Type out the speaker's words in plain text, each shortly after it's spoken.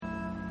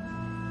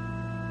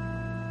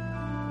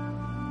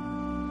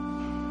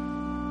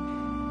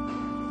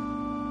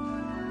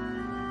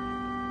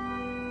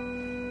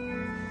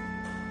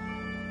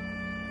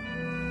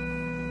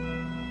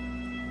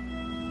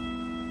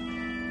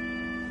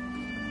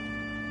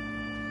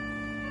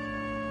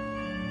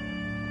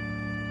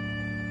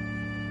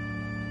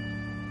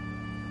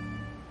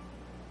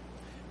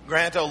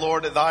Grant, O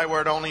Lord, that thy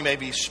word only may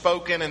be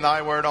spoken and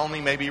thy word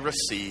only may be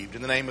received.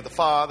 In the name of the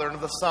Father, and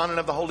of the Son, and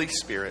of the Holy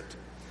Spirit.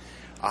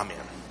 Amen.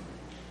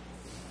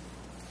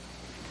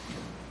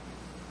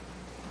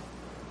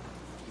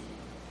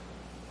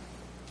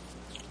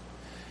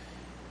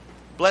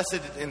 Blessed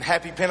and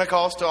happy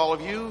Pentecost to all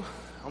of you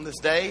on this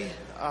day.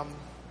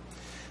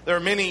 There are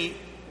many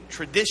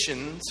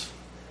traditions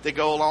that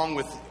go along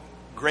with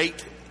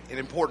great and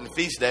important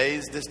feast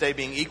days, this day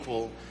being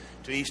equal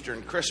to Easter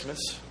and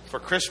Christmas. For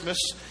Christmas,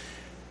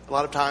 a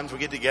lot of times we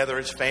get together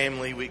as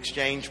family, we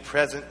exchange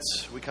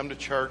presents, we come to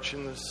church,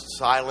 and the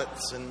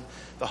silence and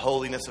the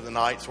holiness of the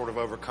night sort of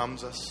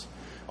overcomes us.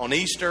 On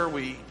Easter,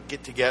 we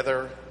get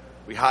together,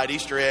 we hide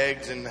Easter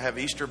eggs and have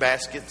Easter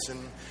baskets, and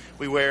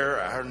we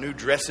wear our new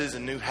dresses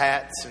and new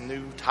hats and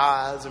new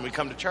ties, and we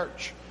come to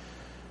church.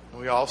 And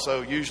we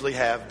also usually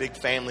have big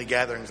family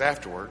gatherings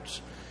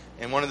afterwards.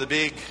 And one of the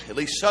big, at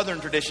least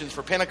southern traditions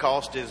for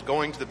Pentecost is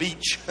going to the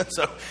beach.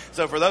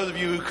 So for those of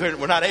you who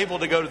were not able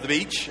to go to the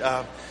beach,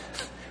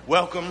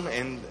 welcome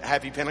and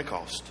happy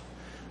Pentecost.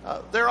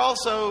 There are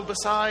also,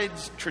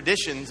 besides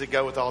traditions that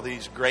go with all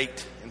these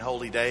great and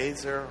holy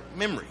days, there are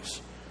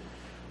memories.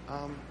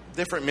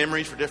 Different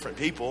memories for different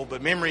people,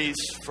 but memories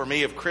for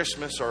me of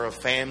Christmas are of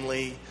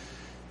family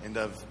and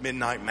of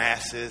midnight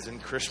masses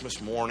and Christmas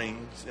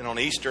mornings. And on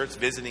Easter, it's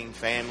visiting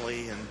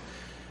family and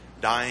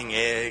dyeing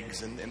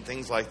eggs and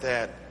things like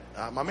that.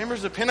 My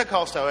memories of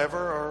Pentecost, however,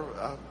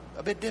 are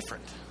a bit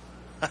different.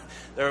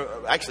 They're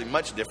actually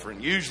much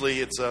different. Usually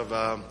it's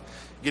of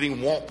getting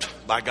whomped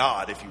by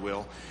God, if you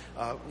will.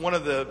 One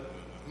of the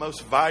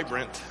most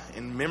vibrant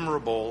and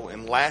memorable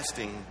and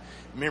lasting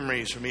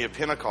memories for me of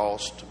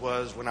Pentecost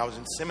was when I was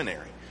in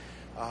seminary.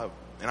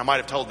 And I might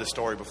have told this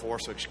story before,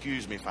 so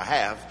excuse me if I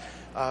have.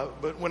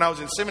 But when I was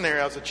in seminary,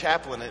 I was a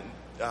chaplain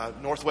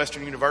at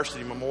Northwestern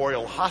University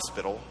Memorial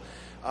Hospital.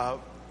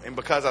 And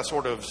because I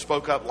sort of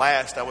spoke up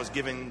last, I was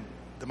given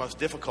the most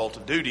difficult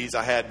of duties.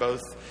 I had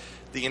both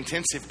the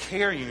intensive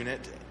care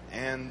unit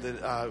and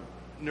the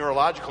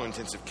neurological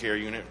intensive care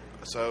unit.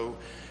 So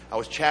I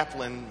was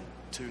chaplain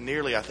to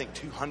nearly, I think,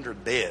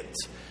 200 beds.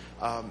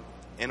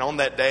 And on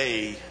that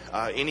day,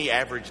 any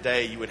average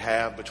day, you would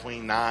have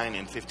between 9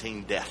 and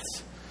 15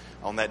 deaths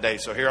on that day.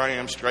 So here I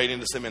am straight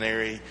into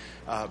seminary,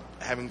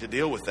 having to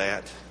deal with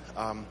that.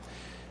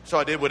 So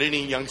I did what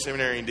any young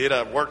seminarian did.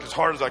 I worked as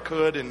hard as I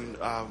could and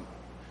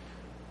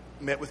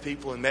met with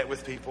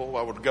people.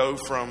 I would go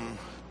from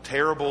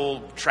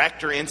terrible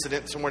tractor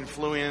incident, someone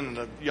flew in and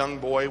a young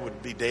boy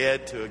would be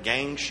dead, to a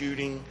gang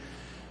shooting,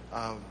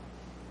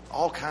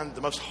 all kinds,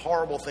 the most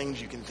horrible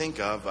things you can think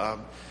of.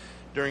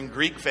 During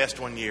Greek Fest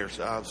one year,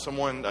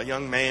 a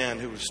young man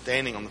who was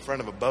standing on the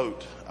front of a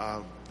boat,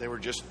 they were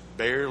just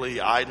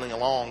barely idling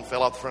along,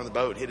 fell off the front of the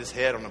boat, hit his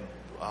head on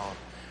a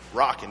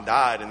rock and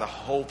died, and the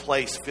whole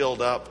place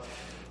filled up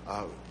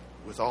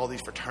with all these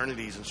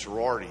fraternities and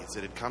sororities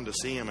that had come to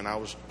see him, and I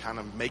was kind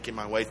of making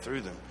my way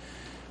through them.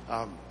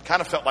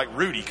 Kind of felt like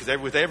Rudy, because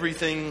with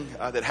everything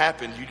that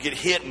happened, you'd get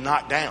hit and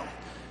knocked down.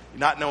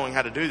 Not knowing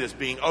how to do this,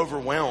 being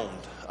overwhelmed.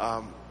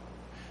 I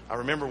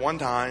remember one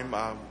time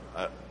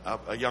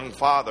a young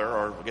father,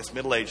 or I guess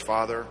middle-aged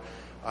father,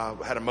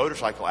 had a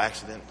motorcycle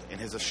accident, and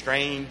his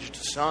estranged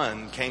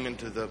son came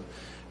into the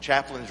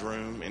chaplain's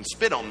room and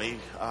spit on me.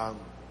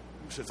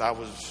 Since I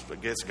was, I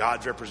guess,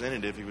 God's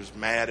representative, he was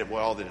mad at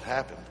all that had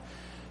happened.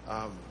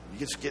 You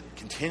just get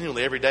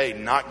continually every day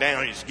knocked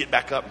down. You just get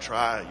back up and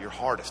try your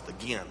hardest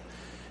again,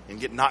 and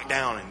get knocked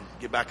down and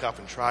get back up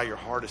and try your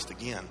hardest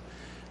again.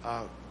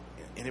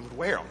 And it would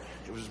wear on me.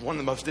 It was one of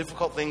the most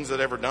difficult things I'd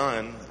ever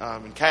done.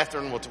 And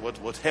Catherine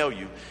will tell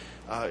you,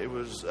 it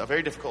was a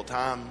very difficult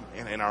time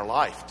in our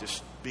life,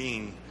 just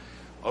being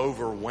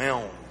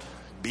overwhelmed,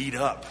 beat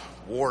up,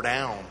 wore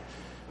down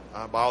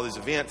by all these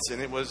events.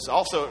 And it was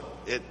also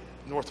at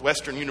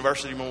Northwestern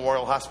University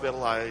Memorial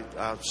Hospital I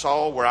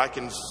saw where I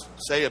can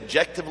say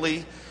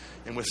objectively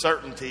and with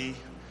certainty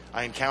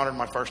I encountered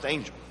my first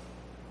angel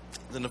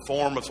in the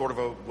form of sort of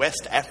a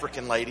West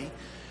African lady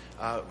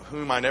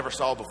whom I never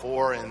saw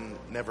before and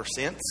never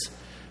since,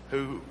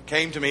 who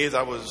came to me as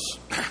I was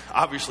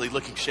obviously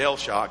looking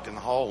shell-shocked in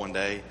the hall one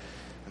day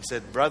and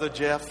said, Brother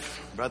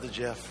Jeff,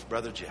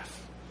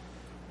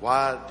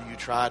 why do you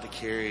try to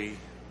carry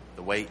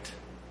the weight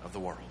of the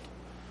world?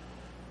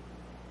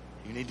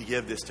 You need to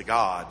give this to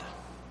God,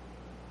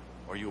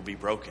 or you will be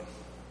broken,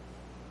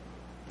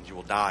 and you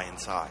will die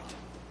inside.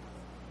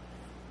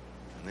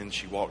 And then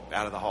she walked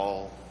out of the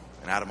hall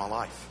and out of my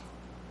life.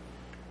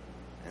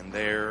 And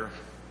there,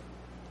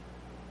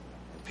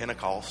 at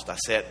Pentecost, I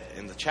sat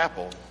in the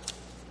chapel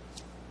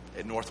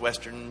at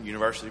Northwestern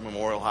University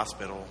Memorial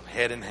Hospital,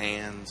 head in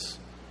hands,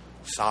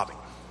 sobbing,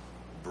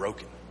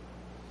 broken.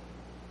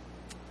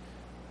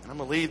 And I'm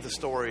going to leave the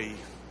story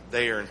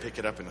there and pick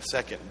it up in a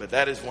second, but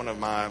that is one of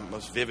my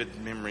most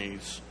vivid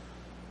memories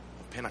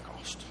of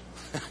Pentecost.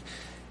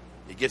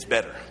 It gets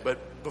better.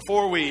 But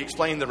before we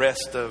explain the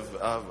rest of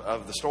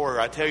the story, or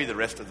I tell you the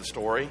rest of the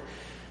story,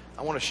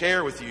 I want to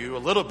share with you a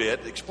little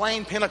bit,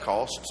 explain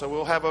Pentecost, so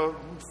we'll have a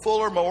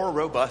fuller, more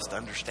robust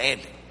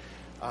understanding.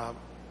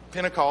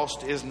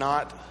 Pentecost is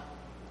not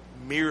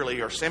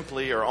merely or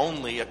simply or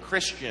only a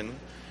Christian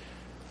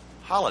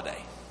holiday,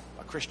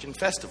 a Christian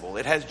festival.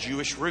 It has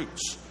Jewish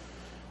roots.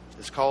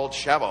 It's called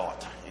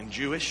Shavuot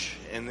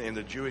in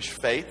the Jewish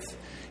faith.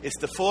 It's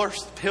the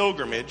first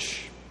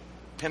pilgrimage,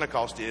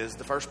 Pentecost is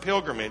the first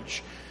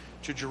pilgrimage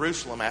to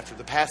Jerusalem after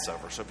the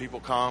Passover. So people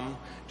come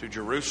to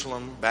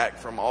Jerusalem back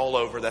from all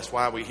over. That's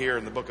why we hear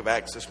in the book of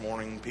Acts this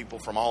morning people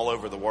from all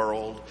over the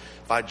world,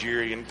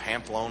 Phrygia,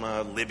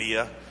 Pamplona,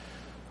 Libya.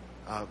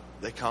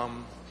 They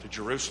come to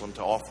Jerusalem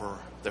to offer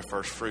their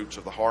first fruits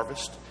of the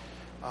harvest.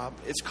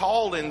 It's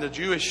called in the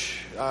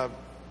Jewish,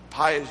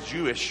 pious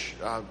Jewish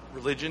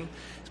religion,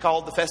 it's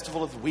called the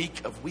Festival of the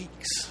Week of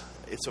Weeks.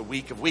 It's a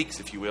week of weeks,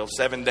 if you will.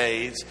 7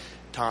 days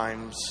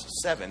times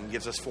 7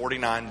 gives us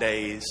 49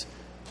 days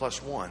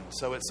plus 1.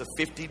 So it's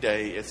 50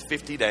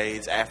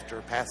 days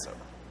after Passover.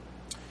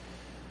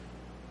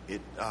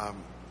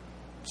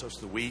 So it's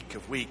the week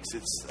of weeks.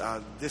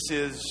 This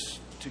is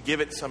to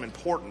give it some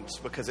importance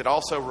because it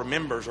also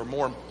remembers, or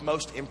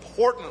most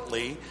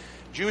importantly,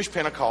 Jewish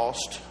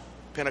Pentecost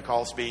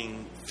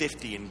being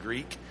 50 in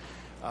Greek,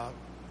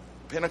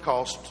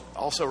 Pentecost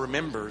also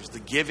remembers the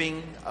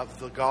giving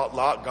of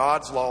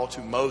God's law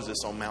to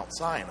Moses on Mount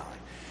Sinai.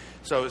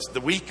 So it's the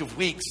week of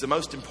weeks, the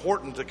most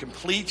important, the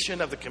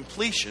completion of the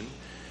completion,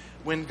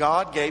 when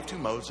God gave to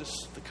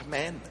Moses the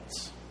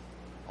commandments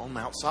on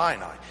Mount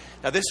Sinai.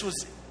 Now this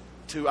was,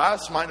 to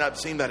us, might not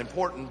seem that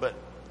important, but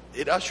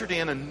it ushered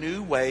in a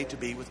new way to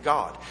be with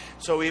God.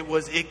 So it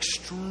was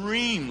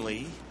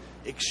extremely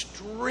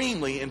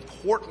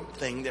important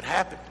thing that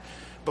happened.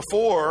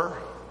 Before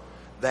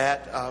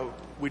that,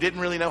 we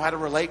didn't really know how to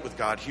relate with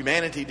God.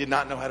 Humanity did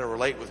not know how to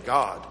relate with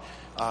God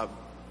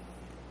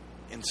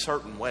in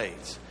certain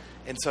ways.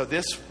 And so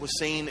this was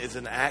seen as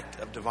an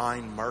act of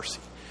divine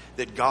mercy,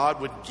 that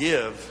God would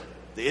give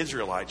the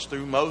Israelites,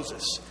 through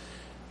Moses,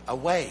 a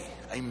way,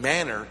 a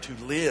manner to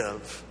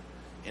live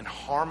in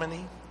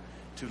harmony,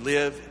 to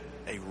live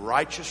a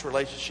righteous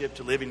relationship,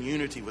 to live in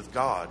unity with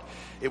God.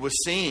 It was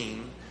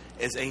seen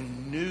as a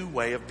new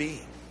way of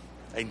being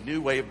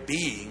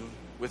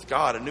with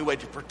God, a new way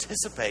to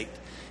participate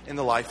in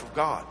the life of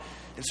God.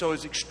 And so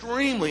it's an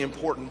extremely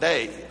important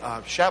day,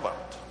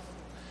 Shavuot.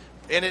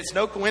 And it's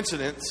no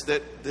coincidence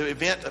that the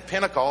event of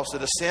Pentecost, the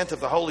descent of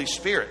the Holy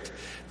Spirit,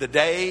 the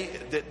day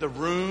that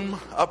the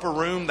upper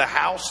room, the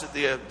house that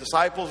the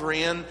disciples were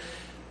in,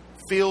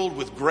 filled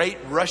with great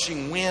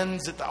rushing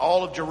winds that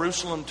all of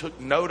Jerusalem took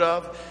note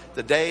of,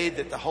 the day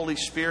that the Holy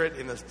Spirit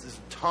in the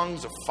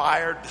tongues of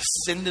fire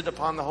descended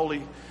upon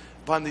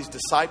these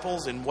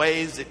disciples in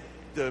ways that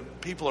the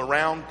people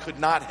around could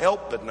not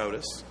help but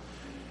notice.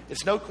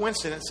 It's no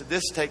coincidence that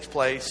this takes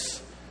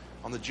place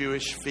on the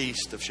Jewish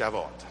feast of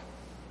Shavuot.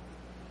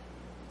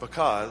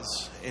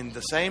 Because in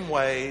the same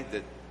way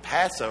that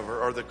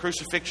Passover, or the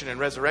crucifixion and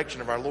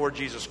resurrection of our Lord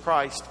Jesus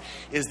Christ,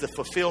 is the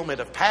fulfillment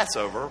of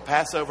Passover.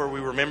 Passover,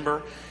 we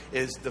remember,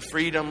 is the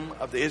freedom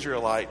of the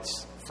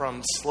Israelites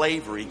from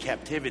slavery,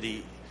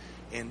 captivity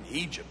in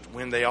Egypt,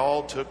 when they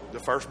all took the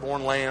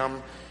firstborn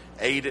lamb,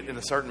 ate it in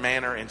a certain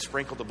manner, and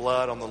sprinkled the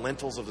blood on the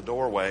lintels of the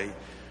doorway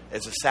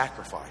as a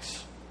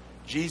sacrifice.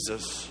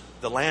 Jesus,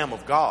 the Lamb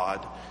of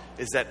God,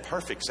 is that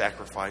perfect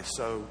sacrifice.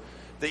 So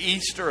the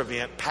Easter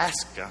event,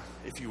 Pascha,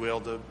 if you will,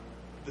 the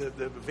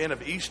event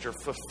of Easter is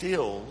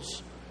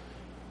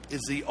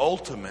the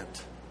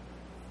ultimate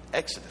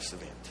Exodus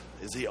event,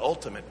 is the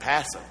ultimate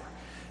Passover.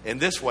 In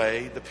this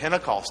way, the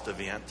Pentecost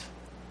event,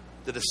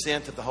 the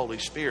descent of the Holy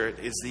Spirit,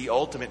 is the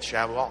ultimate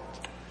Shavuot.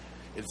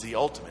 It's the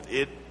ultimate.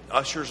 It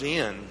ushers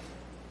in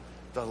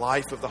the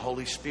life of the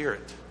Holy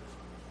Spirit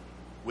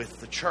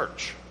with the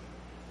church.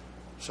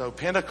 So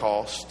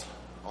Pentecost,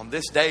 on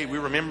this day, we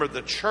remember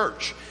the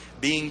church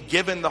being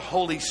given the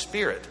Holy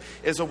Spirit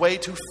as a way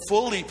to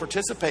fully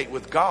participate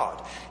with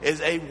God, as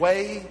a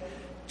way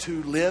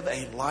to live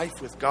a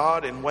life with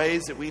God in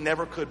ways that we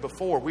never could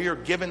before. We are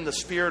given the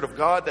Spirit of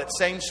God, that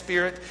same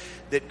Spirit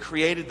that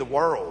created the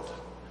world.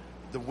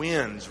 The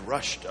winds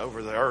rushed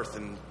over the earth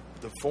and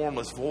the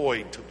formless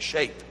void took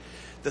shape.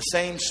 The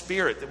same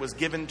Spirit that was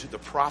given to the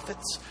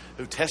prophets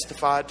who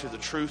testified to the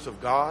truth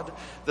of God.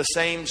 The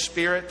same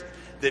Spirit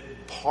that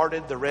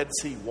parted the Red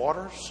Sea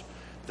waters.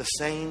 The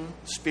same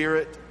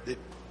Spirit that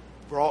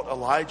brought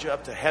Elijah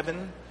up to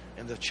heaven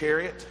in the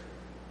chariot.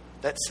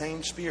 That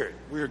same Spirit.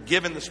 We are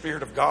given the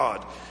Spirit of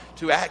God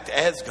to act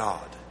as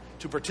God,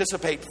 to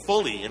participate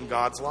fully in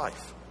God's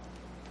life.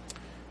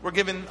 We're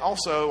given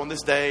also on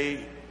this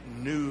day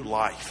new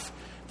life.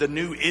 The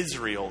new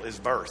Israel is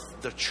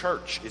birthed. The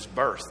church is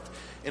birthed.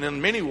 And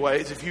in many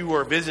ways, if you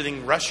were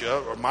visiting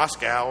Russia or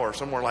Moscow or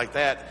somewhere like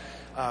that,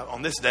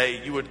 on this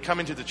day, you would come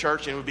into the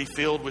church and it would be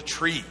filled with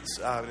trees.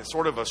 It's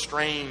sort of a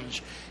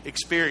strange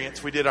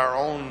experience. We did our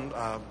own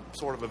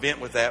sort of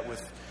event with that,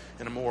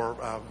 in a more,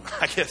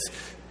 I guess,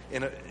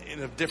 in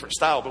a different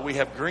style. But we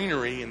have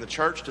greenery in the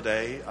church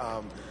today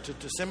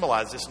to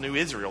symbolize this new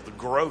Israel, the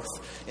growth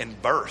and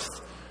birth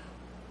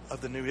of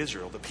the new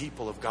Israel, the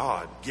people of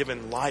God,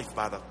 given life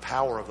by the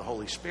power of the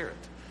Holy Spirit.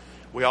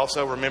 We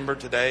also remember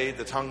today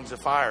the tongues of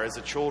fire as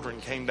the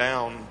children came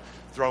down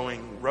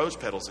throwing rose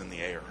petals in the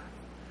air.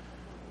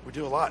 We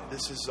do a lot.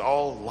 This is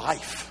all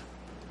life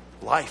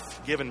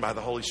given by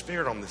the Holy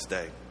Spirit on this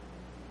day.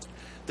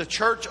 The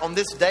church on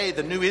this day,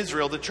 the new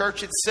Israel, the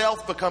church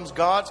itself becomes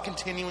God's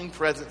continuing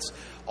presence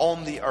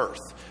on the earth.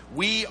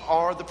 We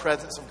are the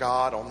presence of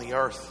God on the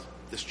earth.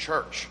 This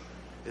church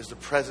is the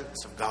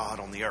presence of God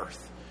on the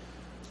earth.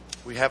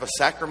 We have a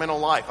sacramental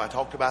life. I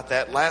talked about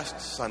that last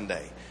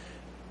Sunday.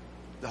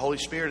 The Holy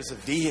Spirit is a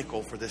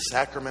vehicle for this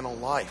sacramental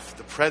life.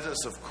 The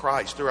presence of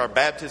Christ through our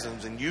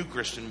baptisms and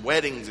Eucharist and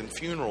weddings and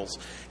funerals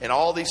and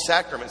all these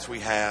sacraments we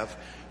have.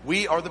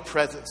 We are the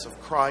presence of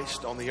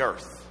Christ on the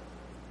earth.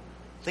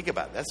 Think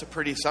about it. That's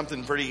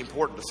something pretty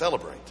important to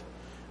celebrate.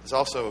 It's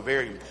also a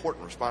very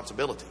important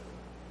responsibility.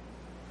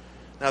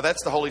 Now,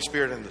 that's the Holy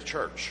Spirit in the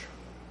church.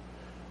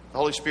 The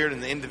Holy Spirit in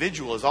the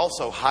individual is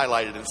also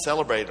highlighted and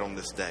celebrated on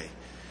this day.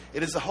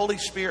 It is the Holy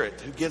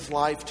Spirit who gives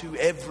life to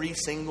every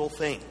single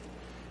thing.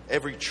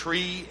 Every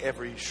tree,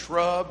 every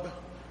shrub,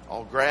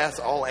 all grass,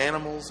 all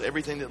animals,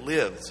 everything that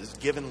lives is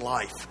given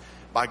life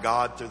by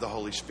God through the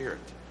Holy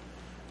Spirit.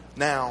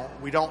 Now,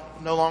 we no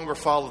longer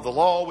follow the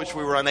law, which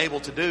we were unable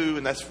to do,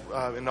 and that's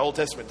in the Old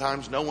Testament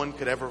times, no one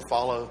could ever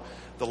follow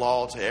the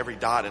law to every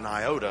dot and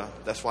iota.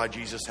 That's why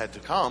Jesus had to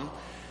come.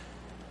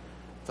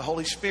 The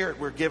Holy Spirit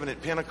we're given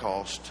at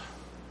Pentecost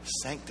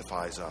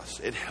sanctifies us.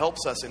 It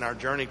helps us in our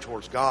journey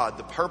towards God.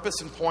 The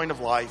purpose and point of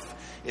life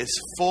is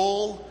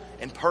full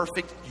and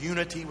perfect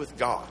unity with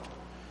God.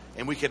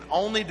 And we can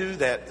only do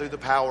that through the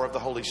power of the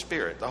Holy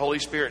Spirit. The Holy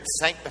Spirit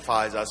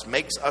sanctifies us,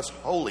 makes us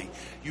holy,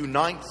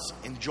 unites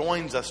and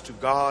joins us to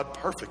God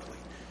perfectly.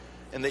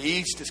 In the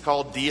East, it's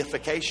called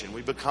deification.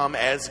 We become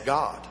as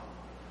God.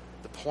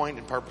 The point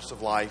and purpose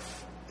of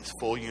life is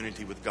full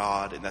unity with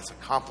God, and that's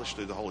accomplished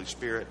through the Holy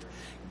Spirit,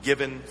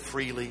 given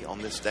freely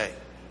on this day.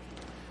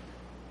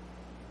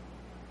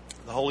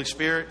 The Holy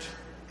Spirit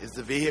is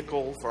the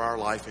vehicle for our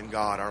life in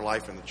God, our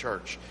life in the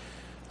church.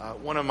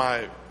 One of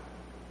my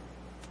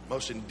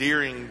most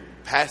endearing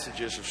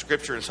passages of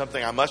Scripture, and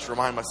something I must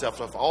remind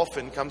myself of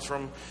often, comes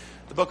from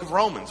the book of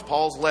Romans,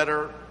 Paul's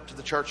letter to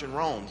the church in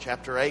Rome,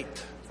 chapter 8,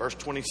 verse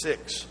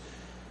 26. It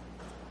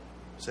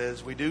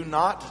says, "We do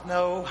not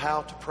know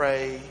how to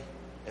pray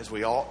as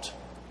we ought,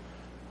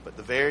 but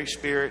the very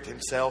Spirit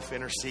himself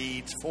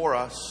intercedes for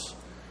us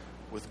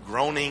with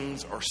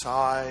groanings or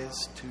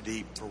sighs too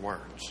deep for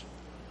words."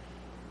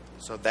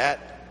 So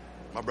that,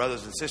 my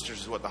brothers and sisters,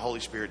 is what the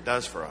Holy Spirit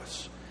does for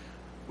us.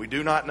 We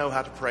do not know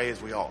how to pray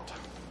as we ought.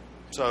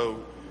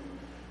 So,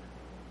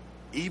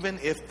 even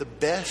if the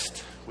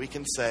best we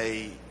can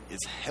say is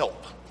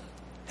help,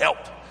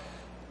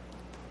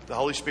 the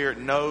Holy Spirit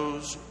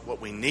knows what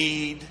we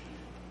need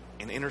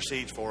and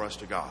intercedes for us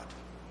to God.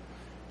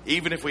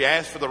 Even if we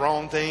ask for the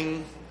wrong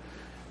thing,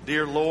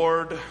 dear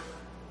Lord,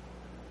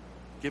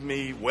 give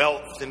me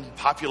wealth and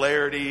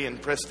popularity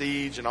and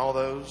prestige and all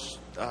those.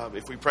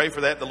 If we pray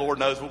for that, the Lord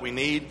knows what we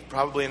need.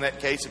 Probably in that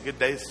case, a good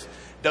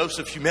dose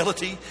of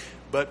humility.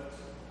 But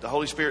the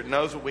Holy Spirit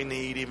knows what we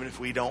need, even if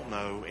we don't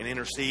know, and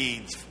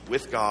intercedes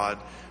with God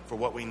for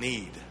what we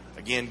need.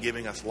 Again,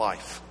 giving us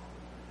life.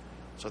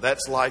 So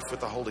that's life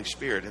with the Holy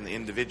Spirit in the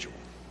individual.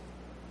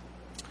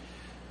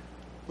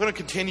 I'm going to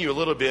continue a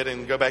little bit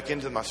and go back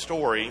into my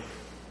story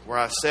where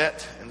I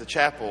sat in the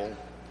chapel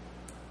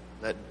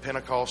that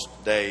Pentecost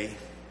day,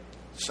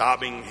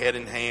 sobbing, head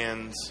in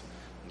hands,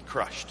 and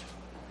crushed.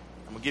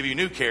 I'm going to give you a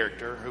new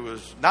character who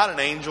was not an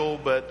angel,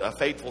 but a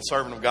faithful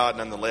servant of God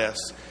nonetheless.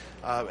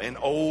 An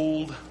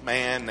old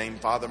man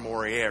named Father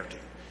Moriarty.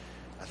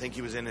 I think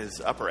he was in his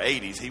upper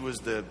 80s. He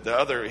was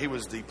he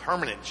was the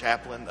permanent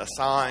chaplain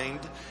assigned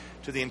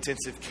to the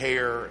intensive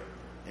care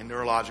and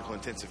neurological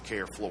intensive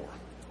care floor.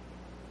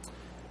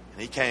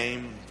 And he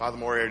came, Father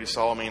Moriarty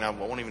saw me, and I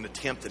won't even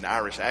attempt an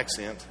Irish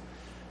accent.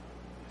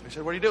 And he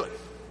said, "What are you doing?"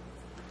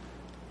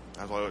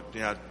 I was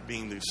like,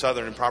 being the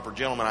southern and proper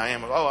gentleman I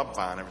am, "Oh, I'm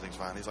fine, everything's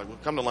fine." He's like, "Well,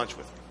 come to lunch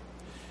with me."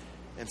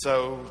 And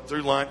so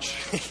through lunch,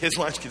 his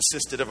lunch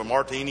consisted of a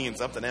martini and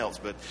something else,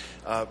 but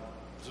it was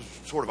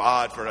sort of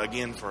odd for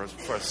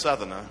a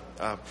southerner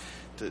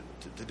to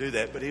do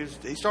that. But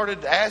he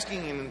started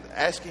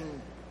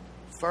asking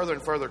further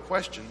and further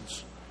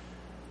questions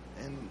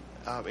and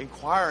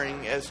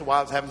inquiring as to why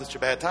I was having such a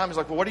bad time. He's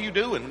like, "Well, what are you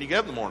doing when you get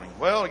up in the morning?"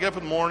 "Well, I get up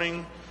in the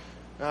morning,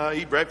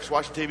 eat breakfast,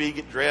 watch the TV,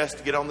 get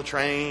dressed, get on the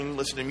train,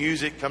 listen to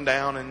music, come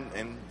down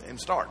and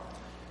start."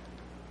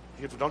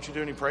 He goes, "Well, don't you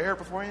do any prayer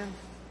beforehand?"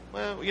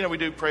 "Well, we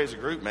do pray as a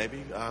group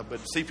maybe, but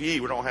CPE,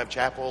 we don't have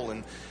chapel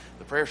and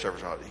the prayer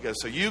service." He goes,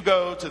 "So you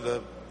go to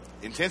the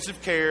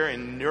intensive care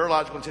and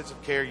neurological intensive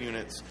care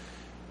units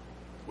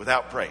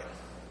without praying?"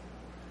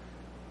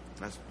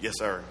 And I said, "Yes,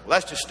 sir." "Well,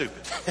 that's just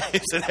stupid."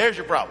 He said, "There's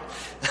your problem."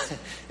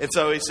 And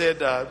so he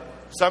said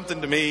something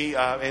to me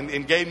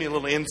and gave me a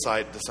little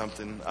insight to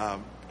something.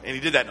 And he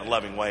did that in a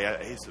loving way.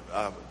 He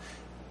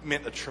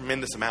meant a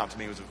tremendous amount to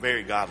me. He was a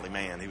very godly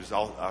man. He was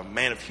a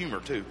man of humor,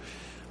 too.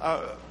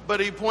 But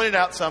he pointed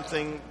out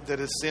something that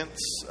has since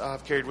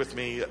carried with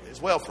me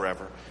as well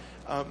forever.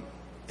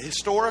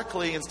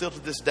 Historically, and still to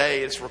this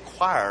day, it's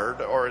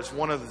required, or it's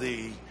one of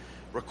the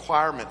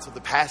requirements of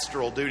the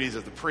pastoral duties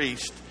of the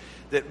priest,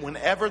 that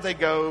whenever they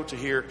go to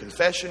hear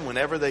confession,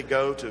 whenever they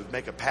go to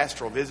make a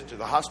pastoral visit to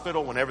the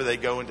hospital, whenever they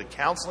go into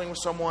counseling with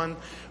someone,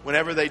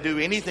 whenever they do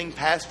anything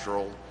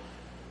pastoral,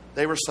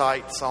 they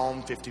recite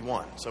Psalm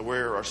 51. So we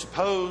are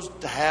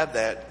supposed to have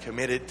that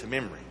committed to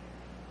memory.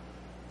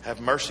 Have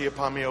mercy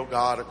upon me, O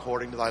God,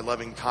 according to thy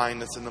loving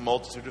kindness, and the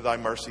multitude of thy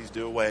mercies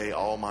do away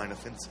all mine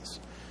offenses.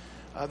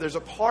 There's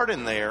a part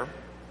in there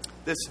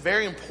that's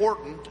very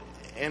important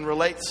and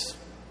relates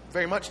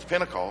very much to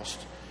Pentecost.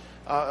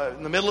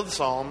 In the middle of the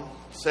psalm,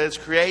 it says,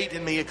 create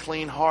in me a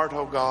clean heart,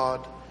 O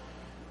God,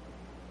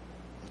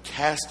 and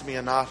cast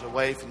me not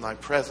away from thy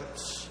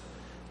presence.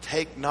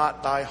 Take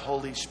not thy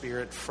Holy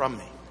Spirit from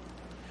me.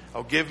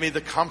 O give me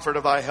the comfort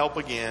of thy help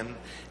again,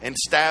 and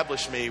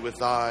establish me with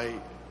thy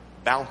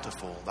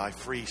bountiful, thy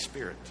free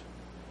spirit.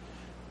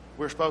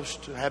 We're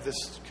supposed to have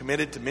this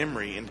committed to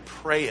memory and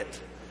pray it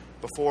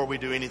before we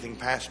do anything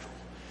pastoral.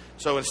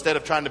 So instead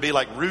of trying to be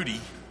like Rudy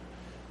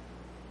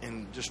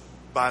and just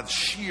by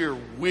sheer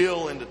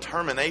will and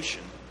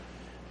determination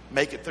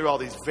make it through all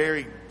these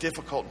very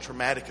difficult and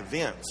traumatic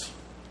events,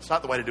 it's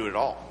not the way to do it at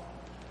all.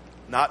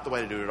 Not the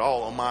way to do it at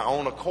all. On my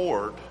own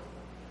accord,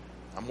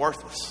 I'm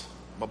worthless.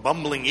 I'm a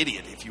bumbling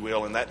idiot, if you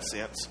will, in that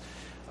sense.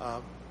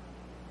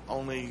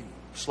 Only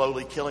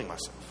slowly killing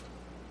myself.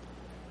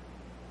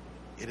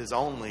 It is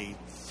only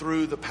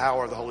through the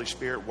power of the Holy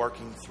Spirit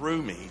working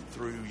through me,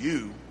 through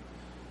you,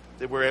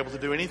 that we're able to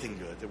do anything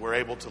good, that we're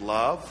able to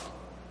love,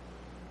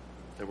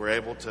 that we're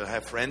able to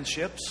have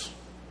friendships,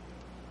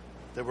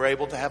 that we're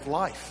able to have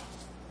life.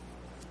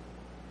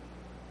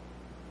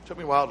 It took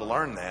me a while to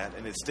learn that,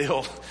 and I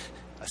still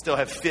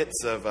have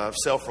fits of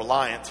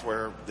self-reliance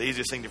where the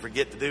easiest thing to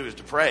forget to do is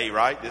to pray,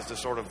 right? Is to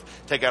sort of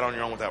take out on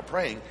your own without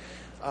praying.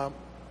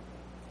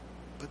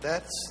 But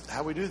that's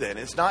how we do that. And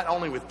it's not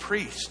only with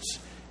priests,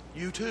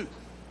 you too.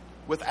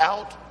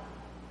 Without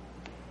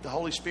the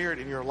Holy Spirit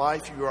in your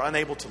life, you are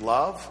unable to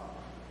love,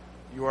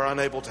 you are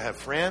unable to have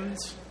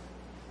friends,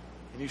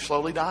 and you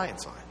slowly die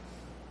inside.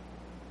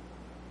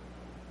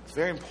 It's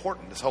very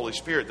important, this Holy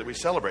Spirit that we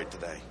celebrate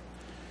today.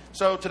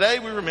 So today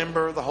we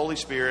remember the Holy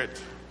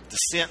Spirit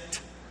descent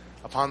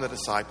upon the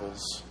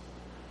disciples.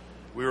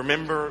 We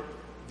remember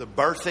the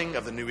birthing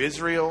of the new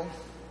Israel,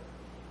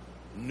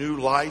 new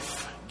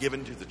life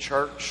given to the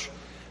church,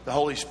 the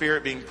Holy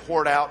Spirit being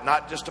poured out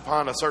not just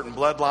upon a certain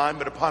bloodline,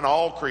 but upon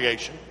all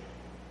creation.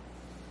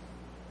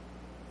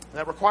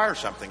 That requires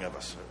something of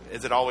us,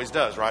 as it always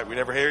does, right? We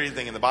never hear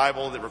anything in the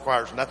Bible that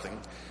requires nothing.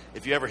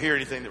 If you ever hear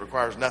anything that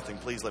requires nothing,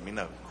 please let me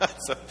know.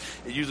 So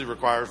it usually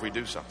requires we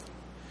do something.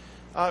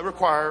 It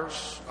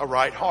requires a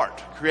right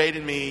heart. Create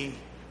in me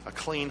a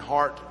clean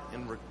heart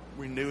and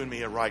renew in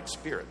me a right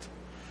spirit.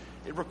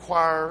 It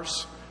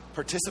requires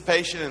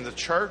participation in the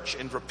church,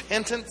 in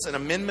repentance and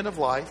amendment of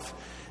life,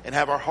 and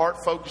have our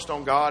heart focused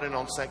on God and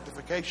on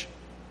sanctification.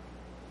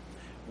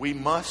 We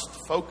must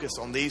focus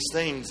on these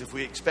things if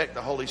we expect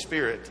the Holy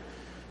Spirit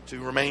to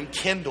remain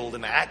kindled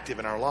and active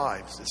in our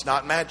lives. It's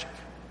not magic.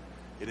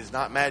 It is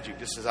not magic.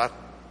 Just as I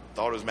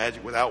thought it was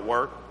magic without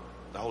work,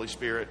 the Holy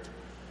Spirit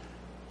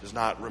does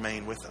not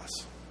remain with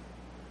us.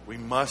 We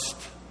must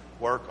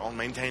work on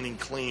maintaining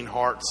clean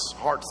hearts,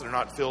 hearts that are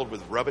not filled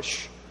with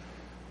rubbish,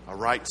 a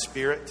right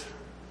spirit,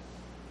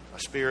 a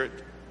spirit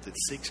that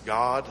seeks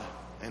God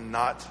and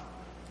not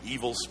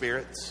evil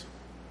spirits.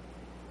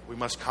 We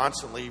must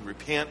constantly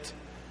repent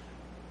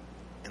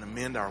and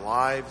amend our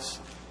lives.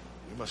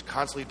 We must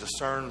constantly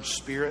discern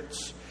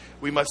spirits.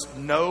 We must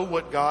know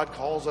what God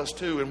calls us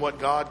to, and what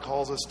God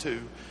calls us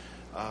to.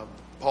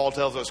 Paul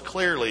tells us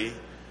clearly,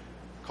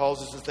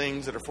 calls us to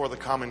things that are for the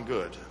common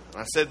good.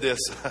 And I said this,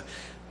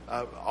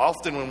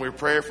 often when we're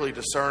prayerfully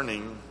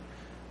discerning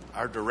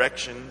our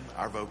direction,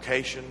 our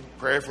vocation,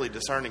 prayerfully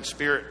discerning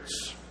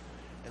spirits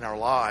in our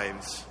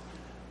lives,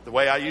 the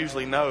way I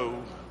usually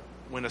know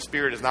when a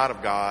spirit is not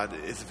of God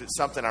is if it's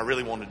something I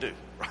really want to do,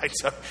 right?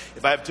 So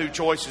if I have two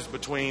choices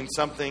between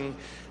something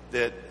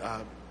that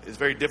is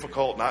very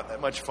difficult, not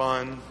that much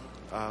fun,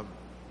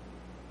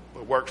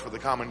 but works for the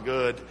common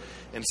good,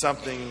 and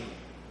something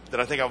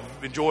that I think I'll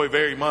enjoy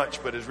very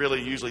much, but is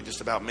really usually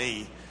just about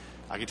me,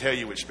 I can tell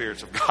you which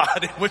spirit's of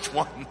God and which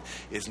one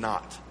is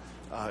not.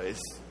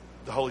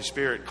 The Holy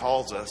Spirit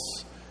calls us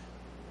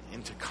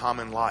into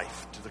common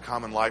life, to the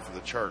common life of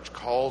the church,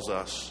 calls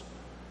us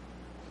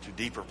to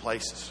deeper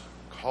places,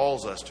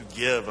 calls us to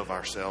give of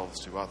ourselves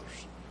to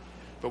others.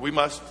 But we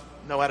must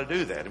know how to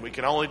do that, and we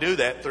can only do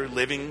that through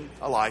living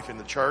a life in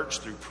the church,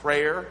 through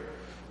prayer,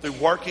 through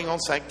working on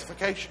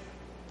sanctification.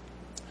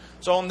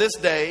 So on this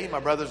day, my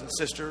brothers and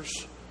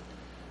sisters,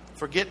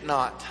 forget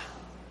not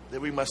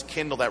that we must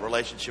kindle that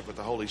relationship with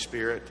the Holy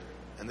Spirit,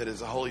 and that it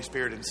is the Holy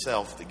Spirit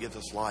himself that gives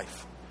us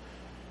life.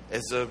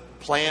 As the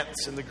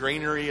plants in the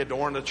greenery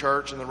adorn the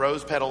church and the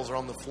rose petals are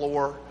on the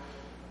floor,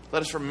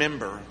 let us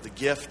remember the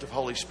gift of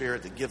Holy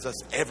Spirit that gives us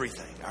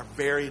everything, our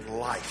very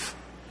life,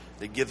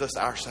 that gives us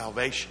our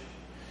salvation.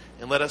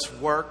 And let us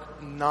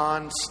work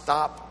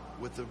non-stop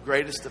with the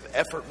greatest of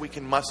effort we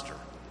can muster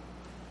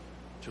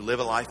to live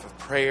a life of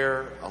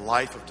prayer, a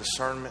life of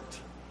discernment,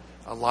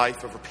 a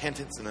life of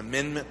repentance and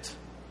amendment.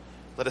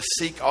 Let us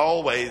seek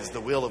always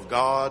the will of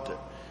God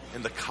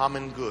and the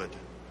common good.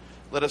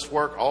 Let us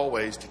work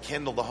always to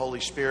kindle the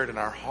Holy Spirit in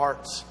our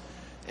hearts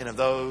and of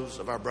those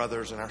of our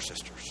brothers and our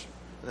sisters.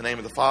 In the name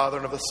of the Father,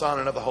 and of the Son,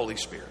 and of the Holy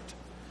Spirit.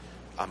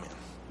 Amen.